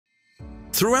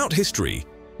Throughout history,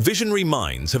 visionary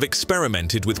minds have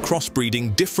experimented with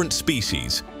crossbreeding different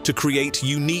species to create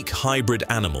unique hybrid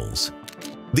animals.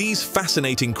 These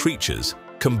fascinating creatures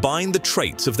combine the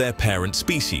traits of their parent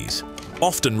species,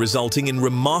 often resulting in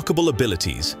remarkable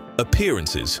abilities,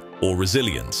 appearances, or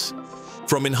resilience.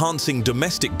 From enhancing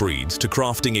domestic breeds to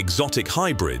crafting exotic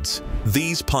hybrids,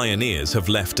 these pioneers have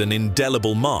left an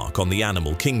indelible mark on the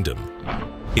animal kingdom.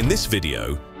 In this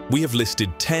video, we have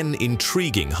listed 10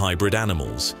 intriguing hybrid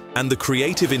animals and the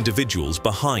creative individuals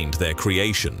behind their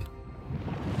creation.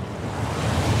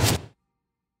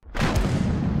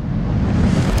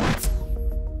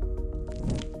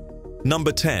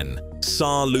 Number 10.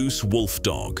 Saarloos Wolf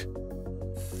Dog.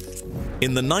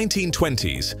 In the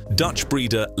 1920s, Dutch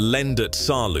breeder Leendert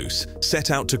Saarloos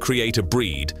set out to create a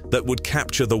breed that would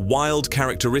capture the wild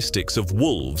characteristics of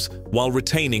wolves while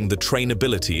retaining the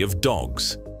trainability of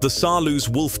dogs. The Saarloos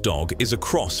Wolf Dog is a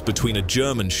cross between a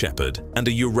German Shepherd and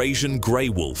a Eurasian Grey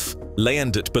Wolf.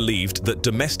 Leendert believed that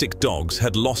domestic dogs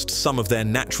had lost some of their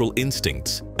natural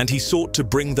instincts, and he sought to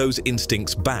bring those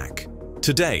instincts back.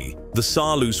 Today, the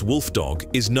Saarloos Wolf Dog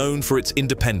is known for its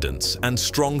independence and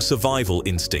strong survival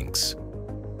instincts.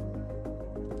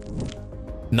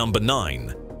 Number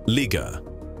 9. Liger.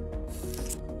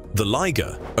 The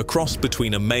liger, a cross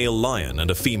between a male lion and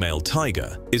a female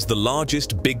tiger, is the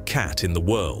largest big cat in the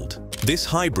world. This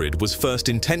hybrid was first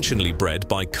intentionally bred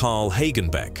by Carl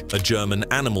Hagenbeck, a German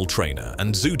animal trainer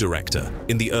and zoo director,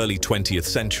 in the early 20th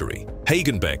century.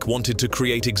 Hagenbeck wanted to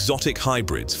create exotic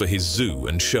hybrids for his zoo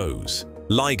and shows.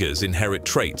 Ligers inherit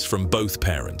traits from both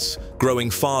parents,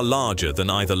 growing far larger than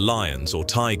either lions or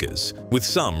tigers, with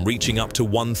some reaching up to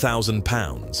 1,000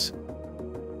 pounds.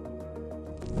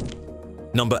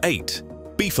 Number 8.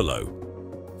 Beefalo.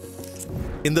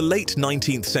 In the late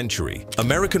 19th century,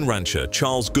 American rancher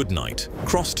Charles Goodnight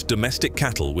crossed domestic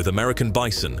cattle with American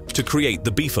bison to create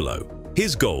the beefalo.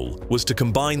 His goal was to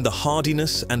combine the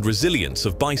hardiness and resilience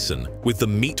of bison with the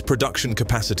meat production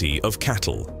capacity of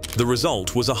cattle. The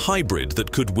result was a hybrid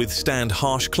that could withstand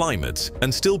harsh climates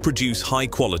and still produce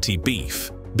high-quality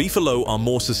beef. Beefalo are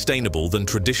more sustainable than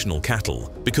traditional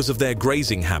cattle because of their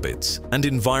grazing habits and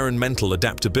environmental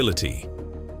adaptability.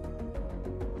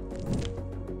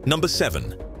 Number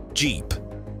 7. Jeep.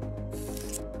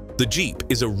 The Jeep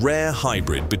is a rare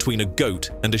hybrid between a goat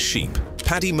and a sheep.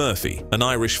 Paddy Murphy, an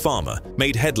Irish farmer,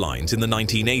 made headlines in the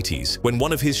 1980s when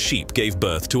one of his sheep gave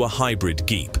birth to a hybrid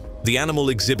Jeep. The animal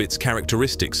exhibits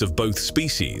characteristics of both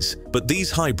species, but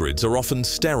these hybrids are often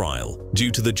sterile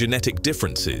due to the genetic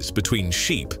differences between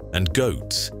sheep and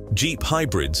goats. Jeep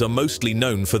hybrids are mostly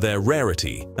known for their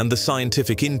rarity and the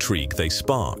scientific intrigue they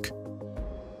spark.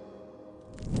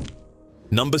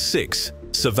 Number 6.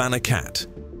 Savannah Cat.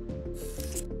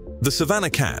 The Savannah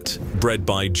Cat, bred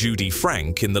by Judy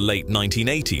Frank in the late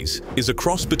 1980s, is a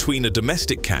cross between a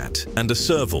domestic cat and a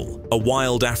serval, a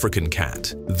wild African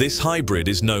cat. This hybrid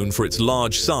is known for its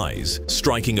large size,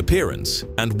 striking appearance,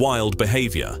 and wild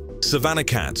behavior. Savannah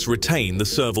cats retain the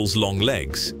serval's long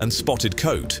legs and spotted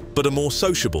coat, but are more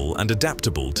sociable and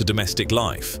adaptable to domestic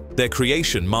life. Their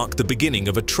creation marked the beginning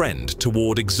of a trend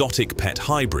toward exotic pet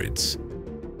hybrids.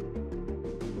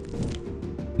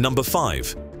 Number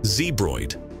 5.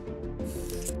 Zebroid.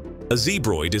 A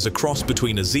zebroid is a cross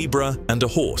between a zebra and a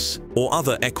horse, or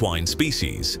other equine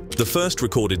species. The first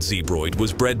recorded zebroid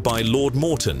was bred by Lord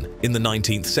Morton in the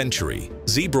 19th century.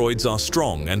 Zebroids are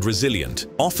strong and resilient,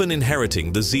 often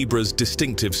inheriting the zebra's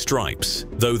distinctive stripes.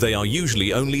 Though they are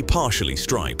usually only partially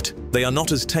striped, they are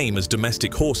not as tame as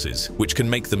domestic horses, which can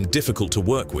make them difficult to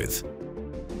work with.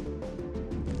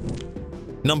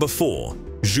 Number 4.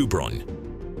 Żubroń.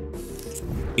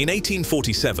 In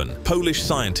 1847, Polish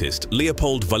scientist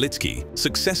Leopold Walicki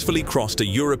successfully crossed a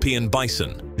European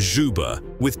bison, Żubr,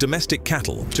 with domestic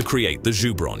cattle to create the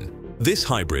Żubroń. This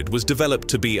hybrid was developed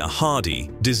to be a hardy,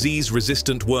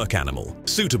 disease-resistant work animal,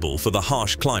 suitable for the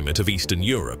harsh climate of Eastern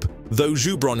Europe. Though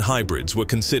Żubroń hybrids were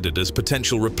considered as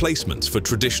potential replacements for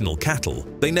traditional cattle,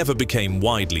 they never became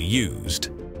widely used.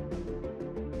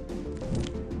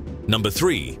 Number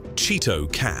 3.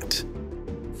 Cheeto Cat.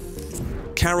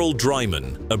 Carol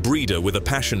Dryman, a breeder with a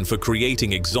passion for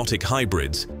creating exotic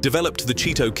hybrids, developed the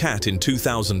Cheeto cat in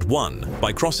 2001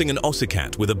 by crossing an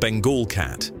Osicat with a Bengal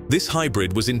cat. This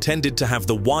hybrid was intended to have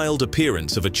the wild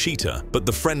appearance of a cheetah, but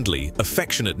the friendly,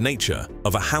 affectionate nature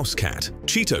of a house cat.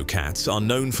 Cheeto cats are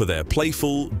known for their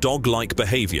playful, dog-like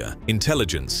behavior,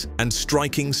 intelligence, and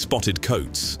striking spotted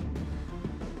coats.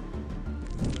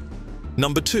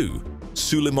 Number 2.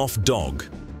 Sulimov Dog.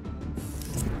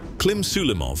 Klim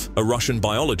Sulimov, a Russian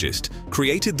biologist,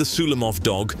 created the Sulimov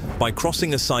dog by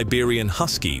crossing a Siberian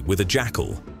husky with a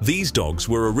jackal. These dogs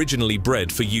were originally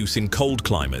bred for use in cold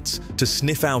climates to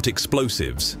sniff out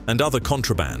explosives and other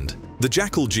contraband. The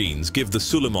jackal genes give the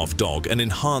Sulimov dog an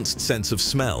enhanced sense of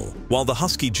smell, while the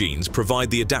husky genes provide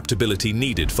the adaptability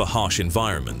needed for harsh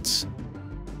environments.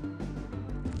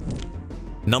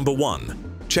 Number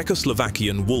 1.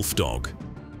 Czechoslovakian Wolf Dog.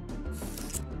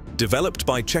 Developed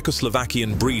by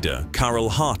Czechoslovakian breeder Karel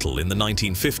Hartl in the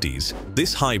 1950s,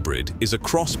 this hybrid is a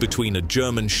cross between a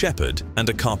German Shepherd and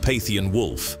a Carpathian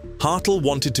Wolf. Hartl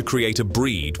wanted to create a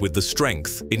breed with the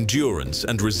strength, endurance,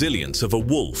 and resilience of a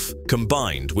wolf,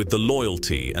 combined with the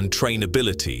loyalty and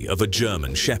trainability of a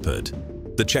German Shepherd.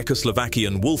 The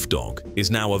Czechoslovakian Wolf Dog is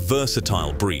now a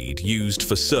versatile breed used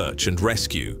for search and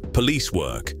rescue, police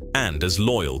work, and as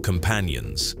loyal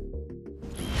companions.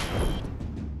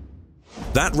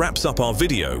 That wraps up our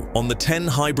video on the 10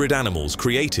 hybrid animals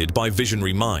created by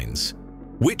visionary minds.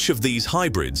 Which of these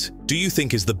hybrids do you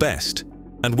think is the best?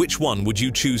 And which one would you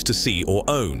choose to see or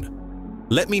own?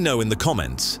 Let me know in the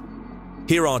comments.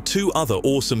 Here are 2 other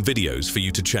awesome videos for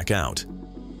you to check out.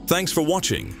 Thanks for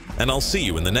watching, and I'll see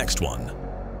you in the next one.